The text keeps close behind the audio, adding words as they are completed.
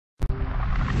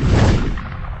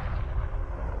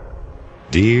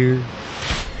Dear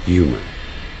human,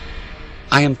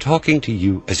 I am talking to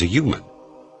you as a human.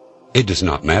 It does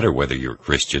not matter whether you're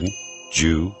Christian,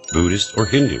 Jew, Buddhist, or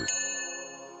Hindu.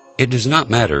 It does not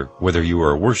matter whether you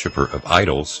are a worshiper of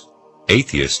idols,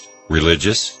 atheist,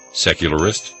 religious,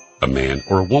 secularist, a man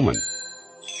or a woman.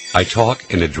 I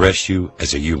talk and address you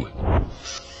as a human.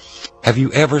 Have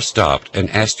you ever stopped and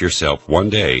asked yourself one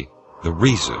day the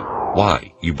reason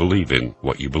why you believe in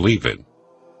what you believe in?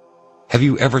 Have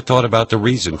you ever thought about the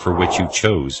reason for which you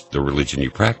chose the religion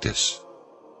you practice?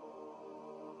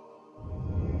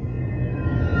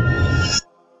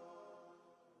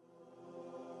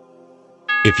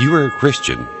 If you are a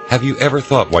Christian, have you ever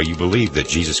thought why you believe that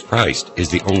Jesus Christ is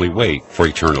the only way for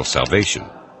eternal salvation?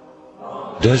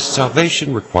 Does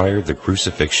salvation require the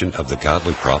crucifixion of the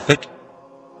godly prophet?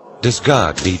 Does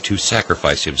God need to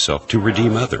sacrifice himself to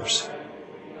redeem others?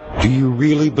 Do you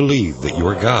really believe that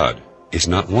your God is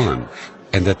not one,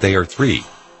 and that they are three,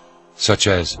 such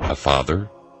as a Father,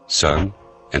 Son,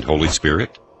 and Holy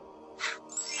Spirit?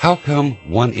 How come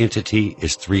one entity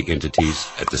is three entities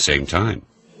at the same time?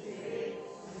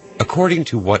 According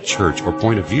to what church or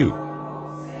point of view?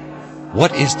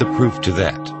 What is the proof to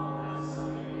that?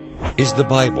 Is the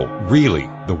Bible really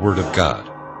the Word of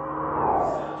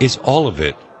God? Is all of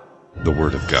it the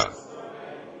Word of God?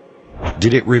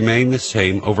 Did it remain the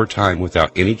same over time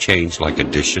without any change like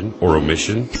addition or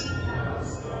omission?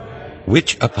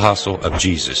 Which apostle of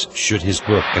Jesus should his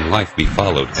book and life be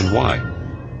followed, and why?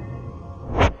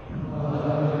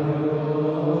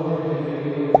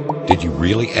 Did you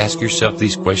really ask yourself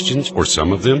these questions, or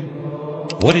some of them?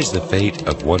 What is the fate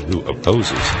of one who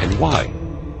opposes, and why?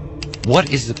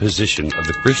 What is the position of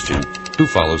the Christian who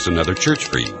follows another church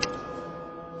creed?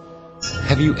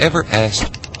 Have you ever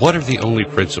asked, what are the only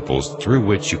principles through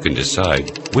which you can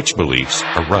decide which beliefs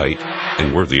are right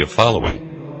and worthy of following?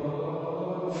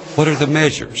 What are the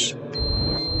measures?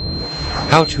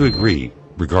 How to agree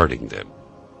regarding them?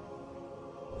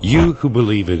 You who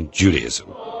believe in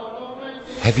Judaism,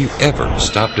 have you ever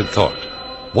stopped and thought,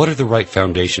 what are the right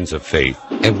foundations of faith,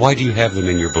 and why do you have them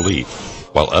in your belief,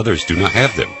 while others do not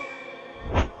have them?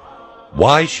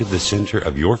 Why should the center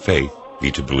of your faith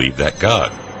be to believe that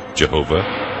God,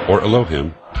 Jehovah, or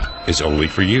Elohim, is only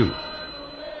for you?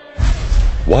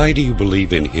 Why do you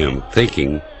believe in him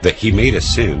thinking that he made a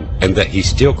sin and that he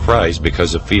still cries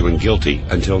because of feeling guilty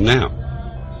until now?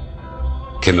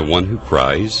 Can the one who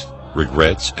cries,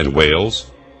 regrets, and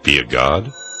wails be a God?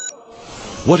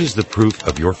 What is the proof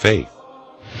of your faith?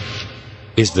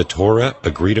 Is the Torah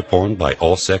agreed upon by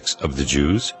all sects of the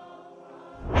Jews?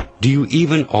 Do you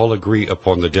even all agree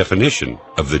upon the definition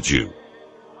of the Jew?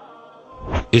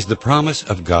 Is the promise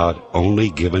of God only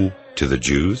given to the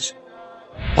Jews?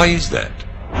 Why is that?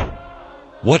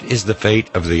 What is the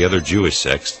fate of the other Jewish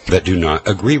sects that do not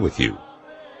agree with you?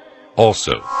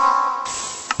 Also,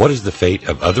 what is the fate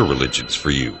of other religions for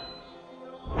you?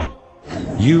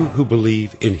 You who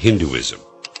believe in Hinduism,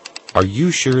 are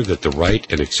you sure that the right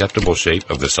and acceptable shape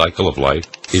of the cycle of life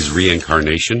is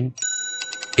reincarnation?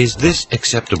 Is this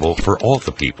acceptable for all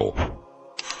the people?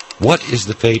 What is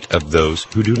the fate of those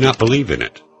who do not believe in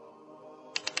it?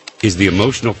 Is the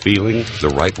emotional feeling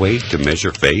the right way to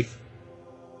measure faith?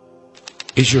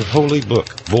 Is your holy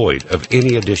book void of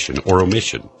any addition or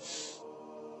omission?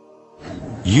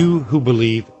 You who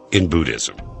believe in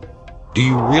Buddhism, do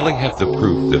you really have the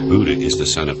proof that Buddha is the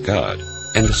Son of God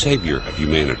and the Savior of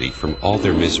humanity from all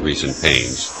their miseries and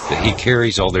pains, that he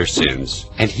carries all their sins,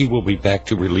 and he will be back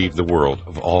to relieve the world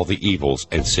of all the evils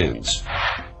and sins?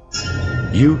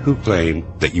 You who claim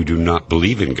that you do not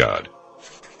believe in God,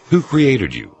 who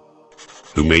created you?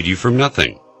 Who made you from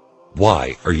nothing?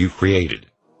 Why are you created?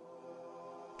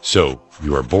 So,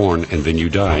 you are born and then you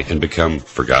die and become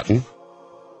forgotten?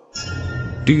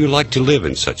 Do you like to live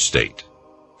in such state?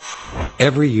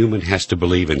 Every human has to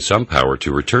believe in some power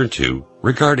to return to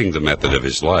regarding the method of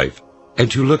his life,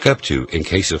 and to look up to in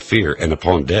case of fear and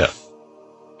upon death.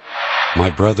 My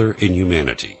brother in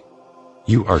humanity,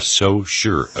 you are so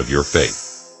sure of your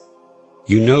faith.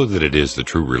 You know that it is the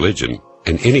true religion,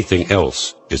 and anything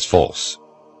else is false.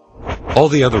 All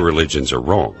the other religions are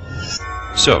wrong.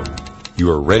 So, you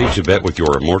are ready to bet with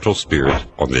your immortal spirit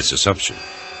on this assumption.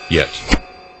 Yet,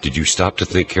 did you stop to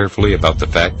think carefully about the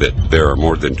fact that there are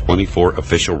more than 24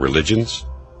 official religions,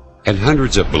 and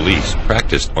hundreds of beliefs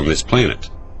practiced on this planet?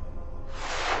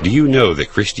 Do you know that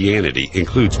Christianity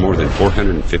includes more than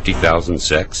 450,000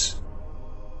 sects?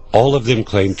 All of them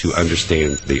claim to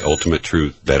understand the ultimate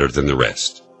truth better than the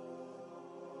rest.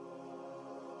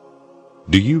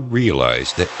 Do you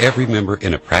realize that every member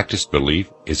in a practiced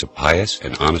belief is a pious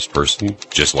and honest person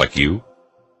just like you?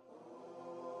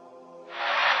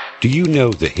 Do you know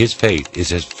that his faith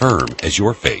is as firm as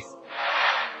your faith?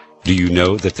 Do you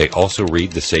know that they also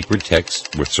read the sacred texts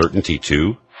with certainty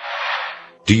too?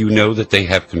 Do you know that they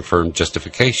have confirmed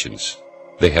justifications?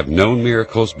 They have known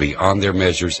miracles beyond their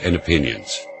measures and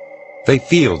opinions. They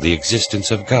feel the existence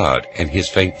of God and his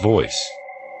faint voice.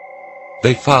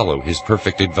 They follow his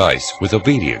perfect advice with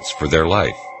obedience for their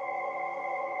life.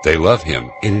 They love him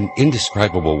in an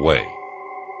indescribable way.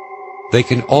 They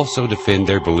can also defend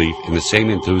their belief in the same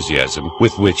enthusiasm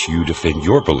with which you defend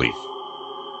your belief.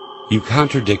 You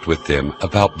contradict with them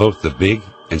about both the big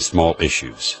and small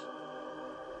issues.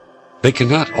 They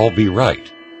cannot all be right.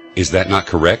 Is that not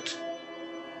correct?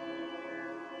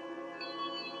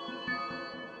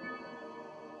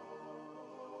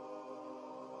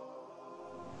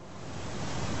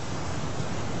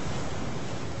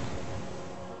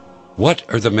 What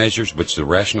are the measures which the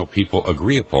rational people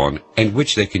agree upon and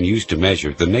which they can use to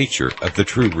measure the nature of the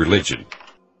true religion?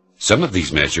 Some of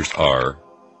these measures are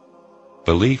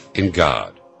belief in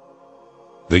God.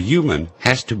 The human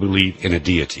has to believe in a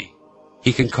deity.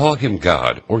 He can call him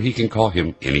God or he can call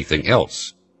him anything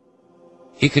else.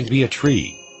 He can be a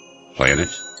tree, planet,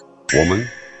 woman,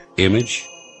 image,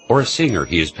 or a singer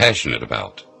he is passionate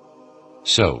about.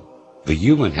 So, the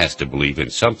human has to believe in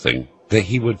something that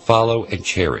he would follow and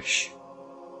cherish.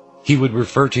 He would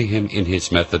refer to him in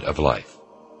his method of life.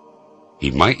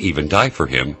 He might even die for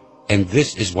him, and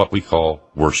this is what we call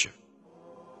worship.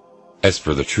 As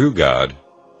for the true God,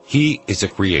 he is a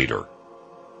creator.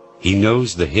 He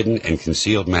knows the hidden and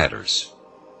concealed matters.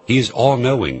 He is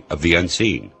all-knowing of the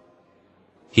unseen.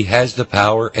 He has the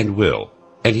power and will,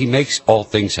 and he makes all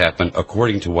things happen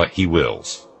according to what he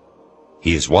wills.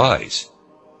 He is wise.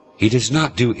 He does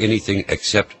not do anything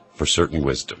except for certain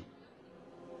wisdom.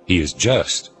 He is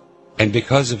just, and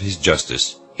because of his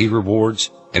justice, he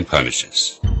rewards and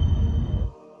punishes.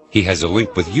 He has a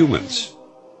link with humans.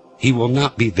 He will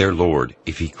not be their Lord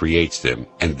if he creates them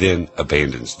and then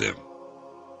abandons them.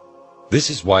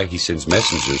 This is why he sends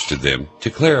messengers to them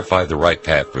to clarify the right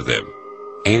path for them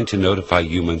and to notify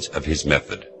humans of his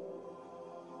method.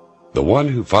 The one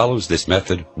who follows this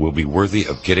method will be worthy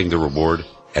of getting the reward,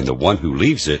 and the one who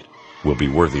leaves it will be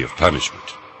worthy of punishment.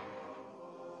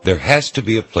 There has to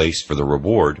be a place for the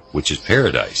reward, which is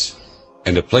paradise,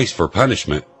 and a place for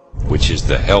punishment, which is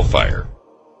the hellfire.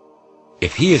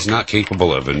 If he is not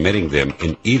capable of admitting them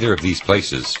in either of these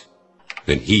places,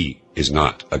 then he is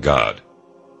not a God.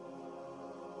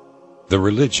 The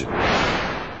religion.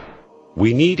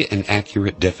 We need an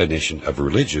accurate definition of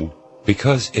religion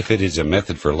because if it is a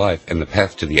method for life and the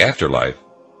path to the afterlife,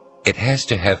 it has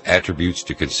to have attributes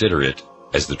to consider it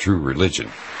as the true religion.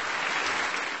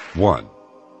 1.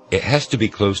 It has to be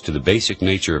close to the basic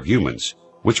nature of humans,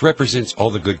 which represents all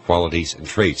the good qualities and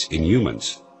traits in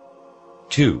humans.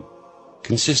 2.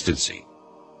 Consistency.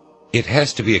 It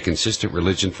has to be a consistent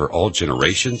religion for all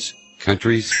generations,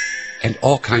 countries, and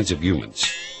all kinds of humans.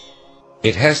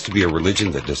 It has to be a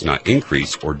religion that does not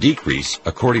increase or decrease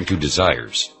according to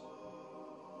desires.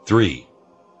 3.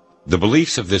 The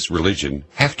beliefs of this religion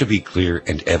have to be clear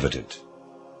and evident.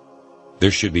 There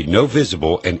should be no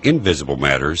visible and invisible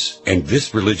matters, and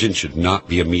this religion should not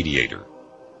be a mediator.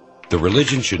 The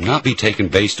religion should not be taken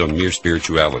based on mere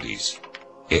spiritualities.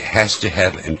 It has to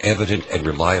have an evident and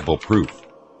reliable proof.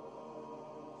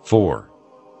 4.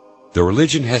 The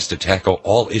religion has to tackle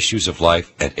all issues of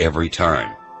life at every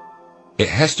time. It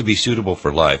has to be suitable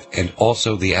for life and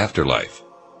also the afterlife.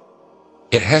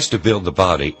 It has to build the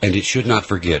body, and it should not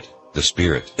forget the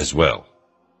spirit as well.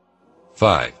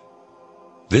 5.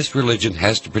 This religion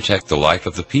has to protect the life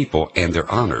of the people and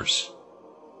their honors.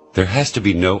 There has to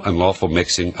be no unlawful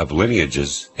mixing of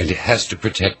lineages, and it has to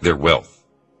protect their wealth.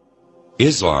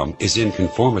 Islam is in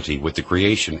conformity with the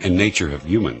creation and nature of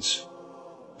humans.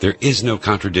 There is no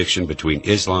contradiction between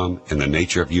Islam and the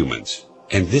nature of humans,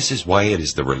 and this is why it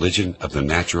is the religion of the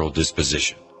natural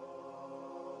disposition.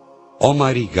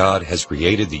 Almighty God has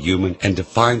created the human and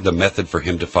defined the method for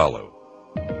him to follow.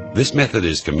 This method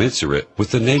is commensurate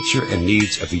with the nature and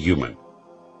needs of the human.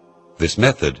 This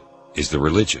method is the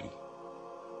religion.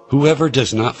 Whoever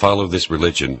does not follow this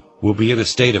religion will be in a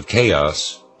state of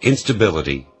chaos,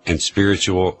 instability, and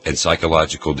spiritual and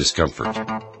psychological discomfort,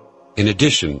 in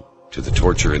addition to the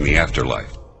torture in the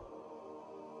afterlife.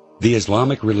 The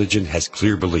Islamic religion has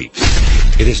clear beliefs.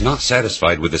 It is not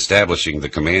satisfied with establishing the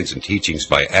commands and teachings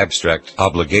by abstract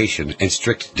obligation and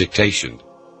strict dictation.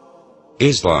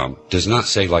 Islam does not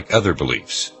say like other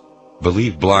beliefs,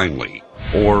 believe blindly,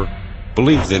 or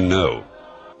believe then know,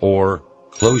 or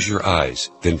close your eyes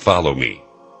then follow me.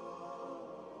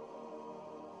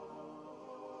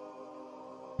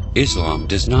 Islam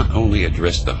does not only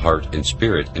address the heart and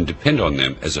spirit and depend on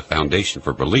them as a foundation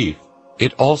for belief,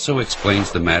 it also explains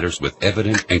the matters with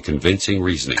evident and convincing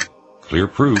reasoning, clear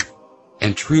proof,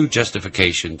 and true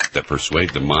justification that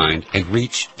persuade the mind and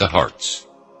reach the hearts.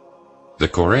 The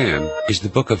Quran is the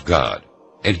book of God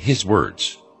and His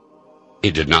words.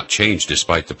 It did not change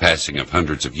despite the passing of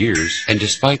hundreds of years and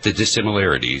despite the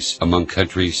dissimilarities among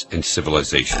countries and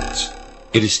civilizations.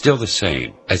 It is still the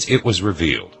same as it was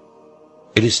revealed.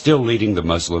 It is still leading the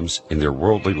Muslims in their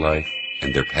worldly life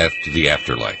and their path to the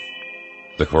afterlife.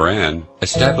 The Quran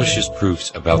establishes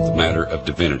proofs about the matter of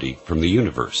divinity from the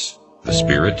universe, the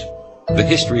spirit, the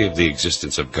history of the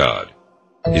existence of God,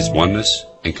 His oneness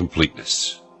and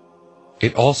completeness.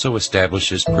 It also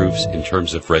establishes proofs in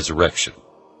terms of resurrection.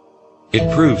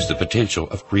 It proves the potential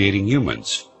of creating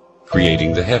humans,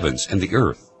 creating the heavens and the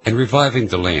earth, and reviving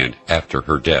the land after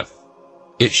her death.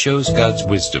 It shows God's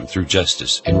wisdom through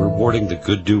justice in rewarding the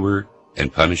good doer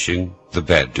and punishing the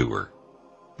bad doer.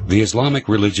 The Islamic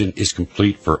religion is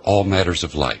complete for all matters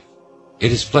of life.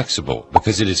 It is flexible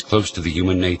because it is close to the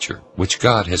human nature, which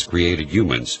God has created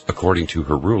humans according to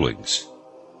her rulings.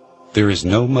 There is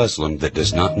no Muslim that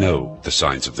does not know the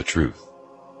signs of the truth.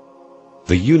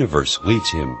 The universe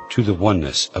leads him to the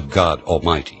oneness of God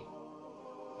Almighty.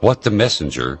 What the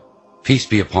messenger, peace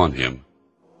be upon him,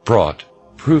 brought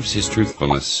proves his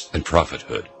truthfulness and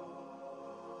prophethood.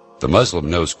 The Muslim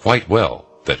knows quite well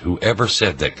that whoever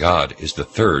said that God is the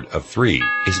third of three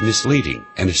is misleading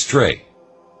and astray.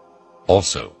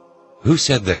 Also, who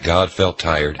said that God felt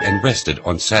tired and rested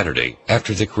on Saturday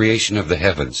after the creation of the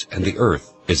heavens and the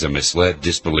earth is a misled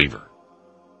disbeliever.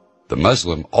 The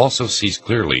Muslim also sees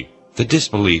clearly the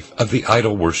disbelief of the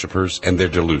idol worshippers and their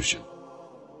delusion.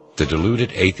 The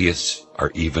deluded atheists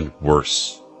are even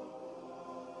worse.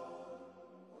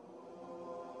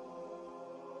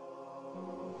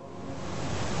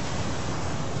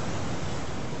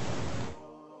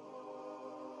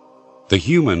 The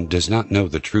human does not know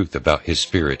the truth about his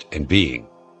spirit and being.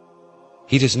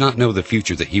 He does not know the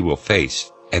future that he will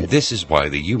face, and this is why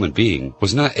the human being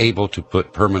was not able to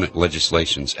put permanent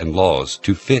legislations and laws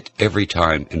to fit every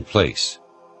time and place.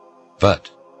 But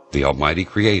the Almighty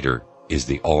Creator is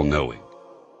the all-knowing.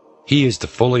 He is the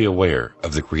fully aware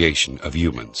of the creation of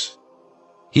humans.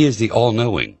 He is the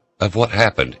all-knowing of what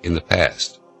happened in the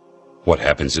past, what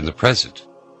happens in the present,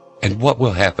 and what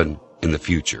will happen in the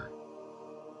future.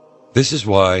 This is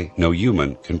why no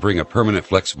human can bring a permanent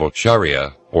flexible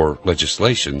Sharia or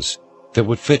legislations that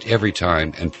would fit every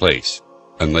time and place,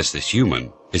 unless this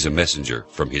human is a messenger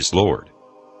from his Lord.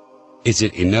 Is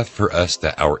it enough for us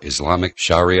that our Islamic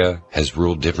Sharia has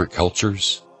ruled different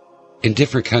cultures, in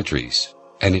different countries,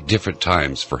 and at different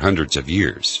times for hundreds of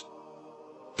years?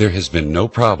 There has been no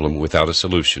problem without a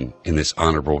solution in this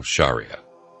honorable Sharia.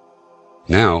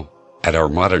 Now, at our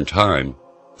modern time,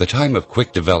 the time of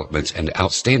quick developments and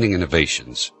outstanding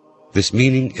innovations, this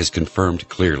meaning is confirmed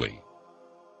clearly.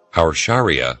 Our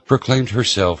Sharia proclaimed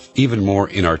herself even more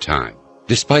in our time,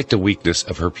 despite the weakness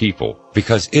of her people,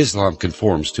 because Islam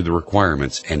conforms to the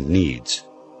requirements and needs.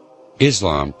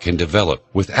 Islam can develop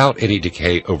without any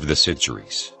decay over the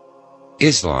centuries.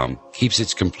 Islam keeps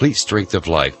its complete strength of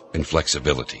life and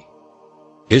flexibility.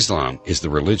 Islam is the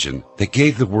religion that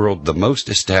gave the world the most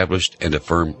established and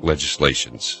affirmed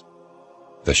legislations.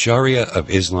 The Sharia of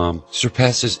Islam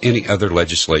surpasses any other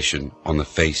legislation on the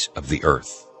face of the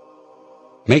earth.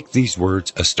 Make these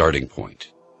words a starting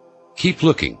point. Keep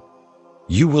looking.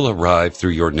 You will arrive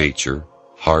through your nature,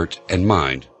 heart, and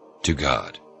mind to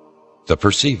God, the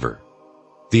perceiver,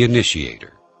 the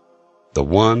initiator, the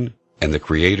one and the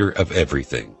creator of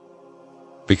everything,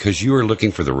 because you are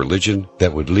looking for the religion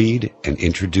that would lead and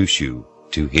introduce you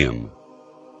to Him.